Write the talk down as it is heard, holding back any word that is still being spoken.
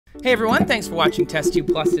Hey everyone, thanks for watching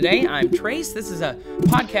TestTube Plus today. I'm Trace. This is a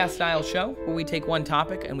podcast-style show where we take one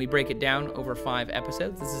topic and we break it down over 5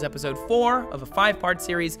 episodes. This is episode 4 of a 5-part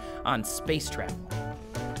series on space travel.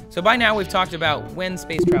 So by now we've talked about when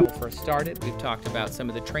space travel first started. We've talked about some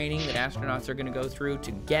of the training that astronauts are going to go through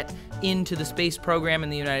to get into the space program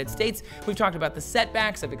in the United States. We've talked about the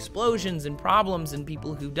setbacks of explosions and problems and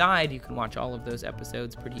people who died. You can watch all of those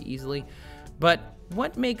episodes pretty easily. But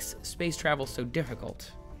what makes space travel so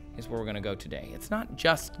difficult is where we're going to go today. It's not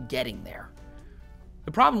just getting there.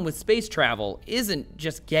 The problem with space travel isn't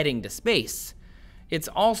just getting to space. It's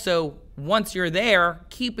also, once you're there,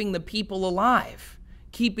 keeping the people alive,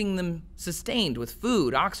 keeping them sustained with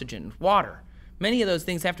food, oxygen, water. Many of those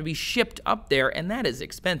things have to be shipped up there, and that is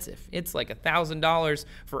expensive. It's like $1,000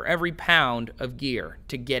 for every pound of gear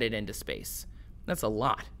to get it into space. That's a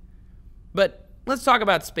lot. But let's talk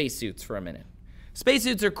about spacesuits for a minute.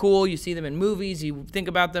 Spacesuits are cool. You see them in movies. You think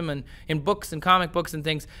about them in books and comic books and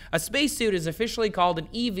things. A spacesuit is officially called an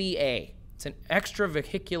EVA. It's an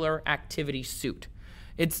extravehicular activity suit.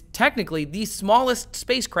 It's technically the smallest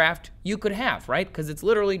spacecraft you could have, right? Because it's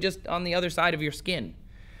literally just on the other side of your skin.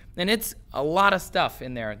 And it's a lot of stuff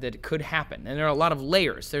in there that could happen. And there are a lot of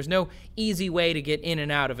layers. There's no easy way to get in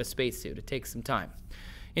and out of a spacesuit. It takes some time.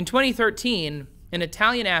 In 2013, an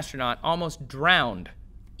Italian astronaut almost drowned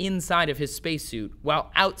inside of his spacesuit while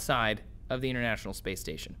outside of the International Space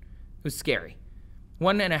Station. It was scary.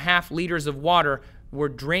 1.5 liters of water were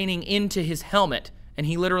draining into his helmet, and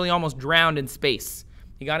he literally almost drowned in space.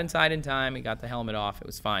 He got inside in time, he got the helmet off, it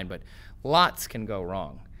was fine, but lots can go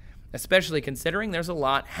wrong, especially considering there's a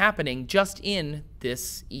lot happening just in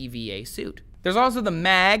this EVA suit. There's also the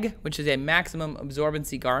MAG, which is a maximum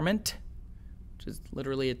absorbency garment, which is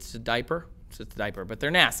literally, it's a diaper. It's just a diaper, but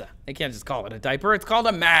they're NASA. They can't just call it a diaper. It's called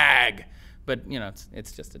a MAG. But, you know,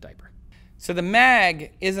 it's just a diaper. So the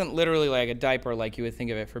MAG isn't literally like a diaper like you would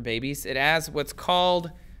think of it for babies. It has what's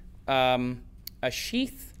called a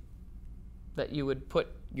sheath that you would put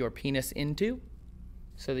your penis into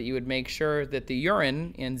so that you would make sure that the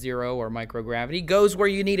urine in zero or microgravity goes where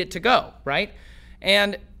you need it to go, right?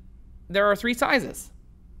 And there are 3 sizes.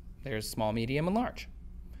 There's small, medium, and large.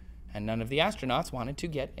 And none of the astronauts wanted to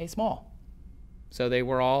get a small. So they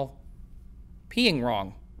were all peeing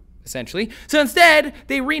wrong, essentially. So instead,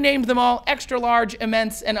 they renamed them all extra large,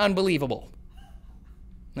 immense, and unbelievable.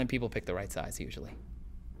 And then people pick the right size usually,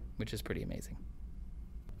 which is pretty amazing.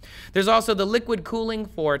 There's also the liquid cooling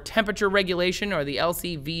for temperature regulation, or the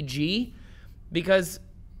LCVG, because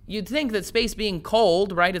you'd think that space being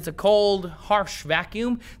cold, right? It's a cold, harsh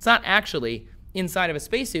vacuum. It's not actually inside of a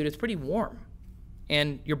spacesuit. It's pretty warm.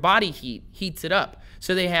 And your body heat heats it up.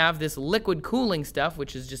 So they have this liquid cooling stuff,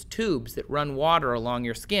 which is just tubes that run water along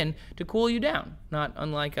your skin to cool you down, not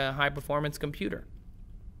unlike a high-performance computer.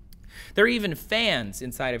 There are even fans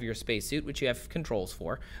inside of your spacesuit, which you have controls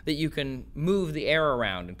for, that you can move the air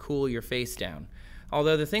around and cool your face down.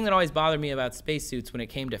 Although the thing that always bothered me about spacesuits when it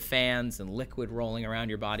came to fans and liquid rolling around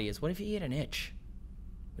your body is, what if you get an itch?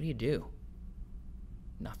 What do you do?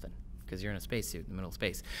 Nothing. Because you're in a spacesuit in the middle of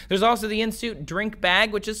space. There's also the in-suit drink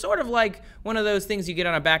bag, which is sort of like one of those things you get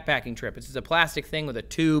on a backpacking trip. It's just a plastic thing with a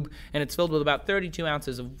tube, and it's filled with about 32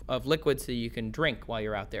 ounces of liquid so you can drink while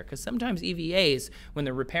you're out there. Because sometimes EVAs, when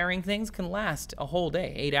they're repairing things, can last a whole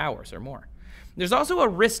day, 8 hours or more. There's also a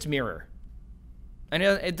wrist mirror. I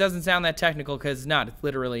know it doesn't sound that technical because it's not. It's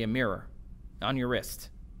literally a mirror on your wrist.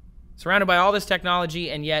 Surrounded by all this technology,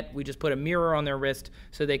 and yet we just put a mirror on their wrist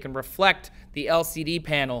so they can reflect the LCD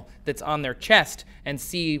panel that's on their chest and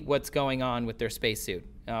see what's going on with their spacesuit.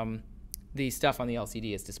 The stuff on the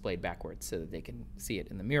LCD is displayed backwards so that they can see it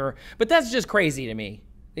in the mirror. But that's just crazy to me.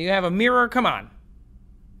 You have a mirror? Come on.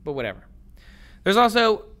 But whatever. There's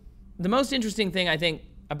also, the most interesting thing I think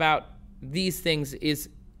about these things is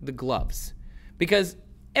the gloves. Because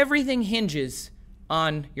everything hinges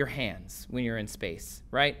on your hands when you're in space,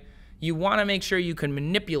 right? You want to make sure you can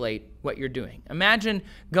manipulate what you're doing. Imagine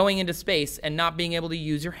going into space and not being able to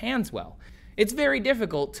use your hands well. It's very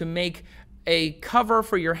difficult to make a cover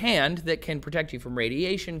for your hand that can protect you from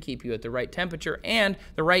radiation, keep you at the right temperature, and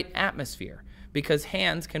the right atmosphere, because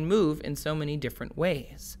hands can move in so many different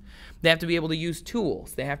ways. They have to be able to use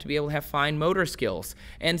tools. They have to be able to have fine motor skills.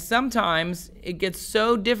 And sometimes it gets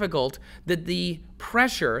so difficult that the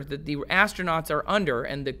pressure that the astronauts are under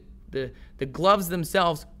and the gloves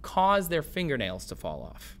themselves cause their fingernails to fall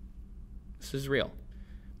off. This is real.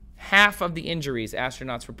 Half of the injuries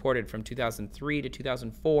astronauts reported from 2003 to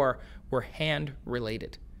 2004 were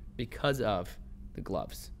hand-related because of the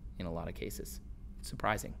gloves in a lot of cases. It's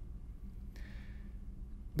surprising.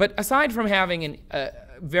 But aside from having a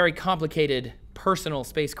very complicated personal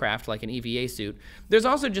spacecraft like an EVA suit, there's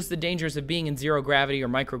also just the dangers of being in zero gravity or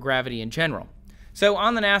microgravity in general. So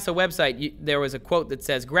on the NASA website, there was a quote that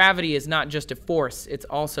says, "Gravity is not just a force, it's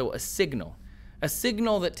also a signal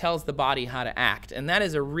that tells the body how to act." And that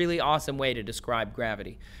is a really awesome way to describe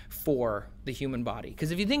gravity for the human body.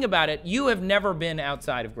 Because if you think about it, you have never been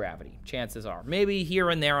outside of gravity, chances are. Maybe here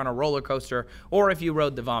and there on a roller coaster, or if you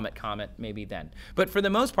rode the Vomit Comet, maybe then. But for the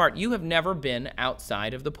most part, you have never been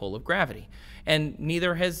outside of the pull of gravity. And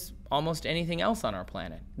neither has almost anything else on our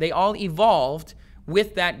planet. They all evolved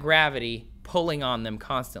with that gravity pulling on them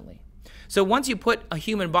constantly. So once you put a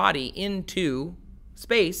human body into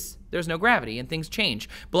space, there's no gravity and things change.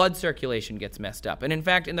 Blood circulation gets messed up. And in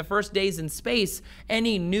fact, in the first days in space,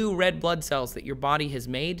 any new red blood cells that your body has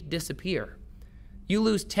made disappear. You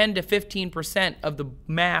lose 10 to 15% of the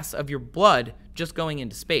mass of your blood just going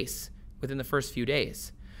into space within the first few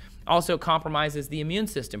days. Also compromises the immune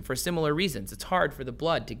system for similar reasons. It's hard for the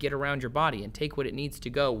blood to get around your body and take what it needs to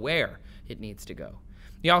go where it needs to go.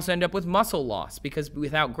 You also end up with muscle loss because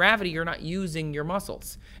without gravity, you're not using your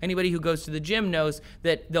muscles. Anybody who goes to the gym knows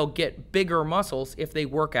that they'll get bigger muscles if they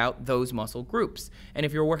work out those muscle groups. And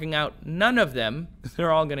if you're working out none of them,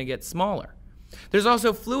 they're all going to get smaller. There's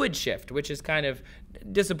also fluid shift, which is kind of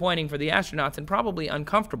disappointing for the astronauts and probably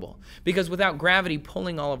uncomfortable because without gravity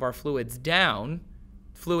pulling all of our fluids down,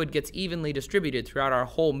 fluid gets evenly distributed throughout our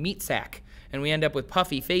whole meat sack. And we end up with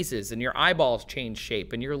puffy faces, and your eyeballs change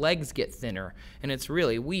shape, and your legs get thinner, and it's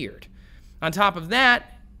really weird. On top of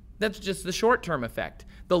that, that's just the short-term effect.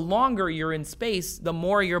 The longer you're in space, the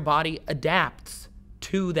more your body adapts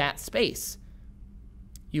to that space.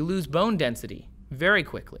 You lose bone density very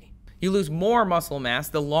quickly. You lose more muscle mass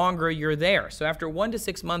the longer you're there. So after 1 to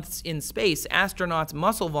 6 months in space, astronauts'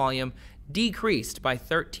 muscle volume decreased by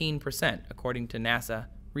 13%, according to NASA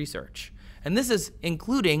research. And this is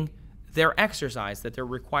including their exercise that they're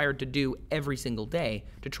required to do every single day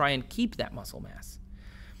to try and keep that muscle mass.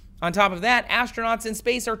 On top of that, astronauts in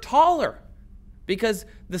space are taller because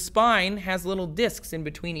the spine has little discs in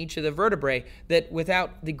between each of the vertebrae that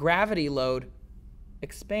without the gravity load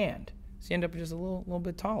expand. So you end up just a little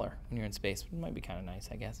bit taller when you're in space. It might be kind of nice,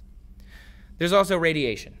 I guess. There's also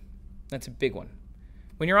radiation. That's a big one.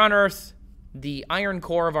 When you're on Earth, the iron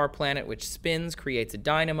core of our planet, which spins, creates a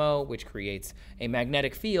dynamo, which creates a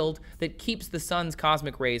magnetic field that keeps the sun's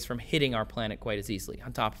cosmic rays from hitting our planet quite as easily.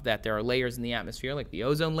 On top of that, there are layers in the atmosphere, like the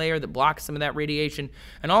ozone layer, that blocks some of that radiation,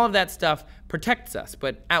 and all of that stuff protects us.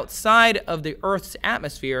 But outside of the Earth's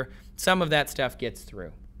atmosphere, some of that stuff gets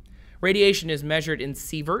through. Radiation is measured in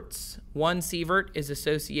sieverts. 1 sievert is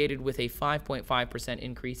associated with a 5.5%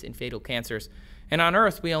 increase in fatal cancers. And on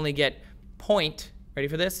Earth, we only get ready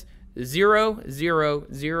for this?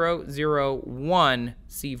 0.00001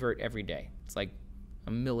 sievert every day. It's like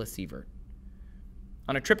a millisievert.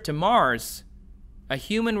 On a trip to Mars, a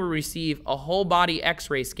human will receive a whole body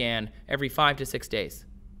X-ray scan every 5 to 6 days.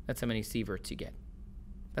 That's how many sieverts you get.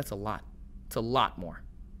 That's a lot. It's a lot more.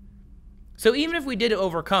 So even if we did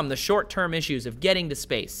overcome the short-term issues of getting to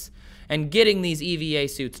space and getting these EVA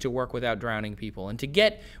suits to work without drowning people and to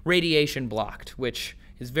get radiation blocked, which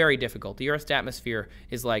is very difficult. The Earth's atmosphere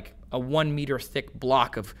is like a 1 meter thick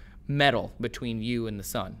block of metal between you and the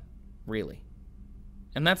sun, really.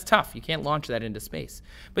 And that's tough. You can't launch that into space.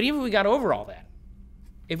 But even if we got over all that,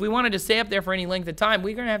 if we wanted to stay up there for any length of time,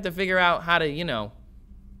 we're going to have to figure out how to,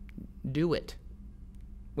 do it.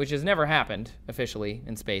 Which has never happened officially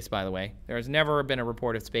in space, by the way. There has never been a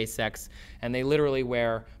report of space sex, and they literally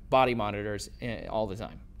wear body monitors all the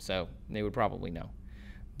time. So they would probably know.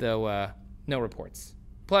 Though, no reports.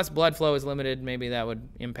 Plus, blood flow is limited. Maybe that would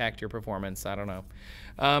impact your performance. I don't know.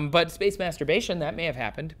 But space masturbation, that may have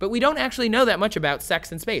happened. But we don't actually know that much about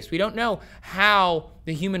sex in space. We don't know how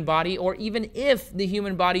the human body, or even if the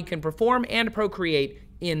human body can perform and procreate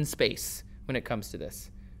in space when it comes to this.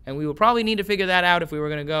 And we will probably need to figure that out if we were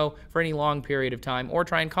going to go for any long period of time or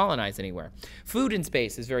try and colonize anywhere. Food in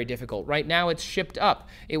space is very difficult. Right now it's shipped up.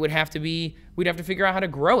 We'd have to figure out how to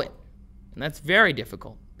grow it. And that's very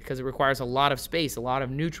difficult, because it requires a lot of space, a lot of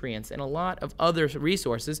nutrients, and a lot of other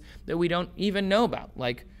resources that we don't even know about,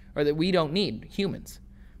 or that we don't need, humans.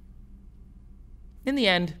 In the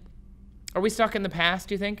end, are we stuck in the past,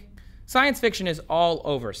 do you think? Science fiction is all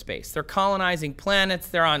over space. They're colonizing planets,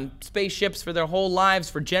 they're on spaceships for their whole lives,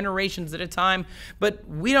 for generations at a time, but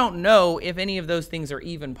we don't know if any of those things are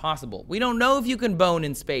even possible. We don't know if you can bone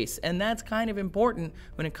in space, and that's kind of important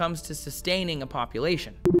when it comes to sustaining a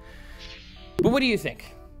population. But what do you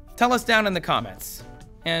think? Tell us down in the comments,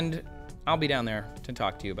 and I'll be down there to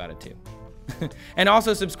talk to you about it too. And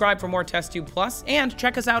also subscribe for more TestTube Plus, and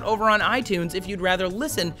check us out over on iTunes if you'd rather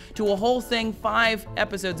listen to a whole thing, 5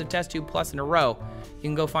 episodes of TestTube Plus in a row. You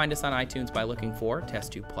can go find us on iTunes by looking for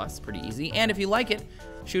TestTube Plus, pretty easy. And if you like it,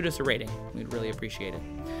 shoot us a rating. We'd really appreciate it.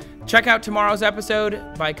 Check out tomorrow's episode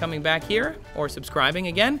by coming back here or subscribing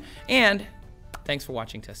again. And thanks for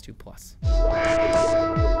watching TestTube Plus.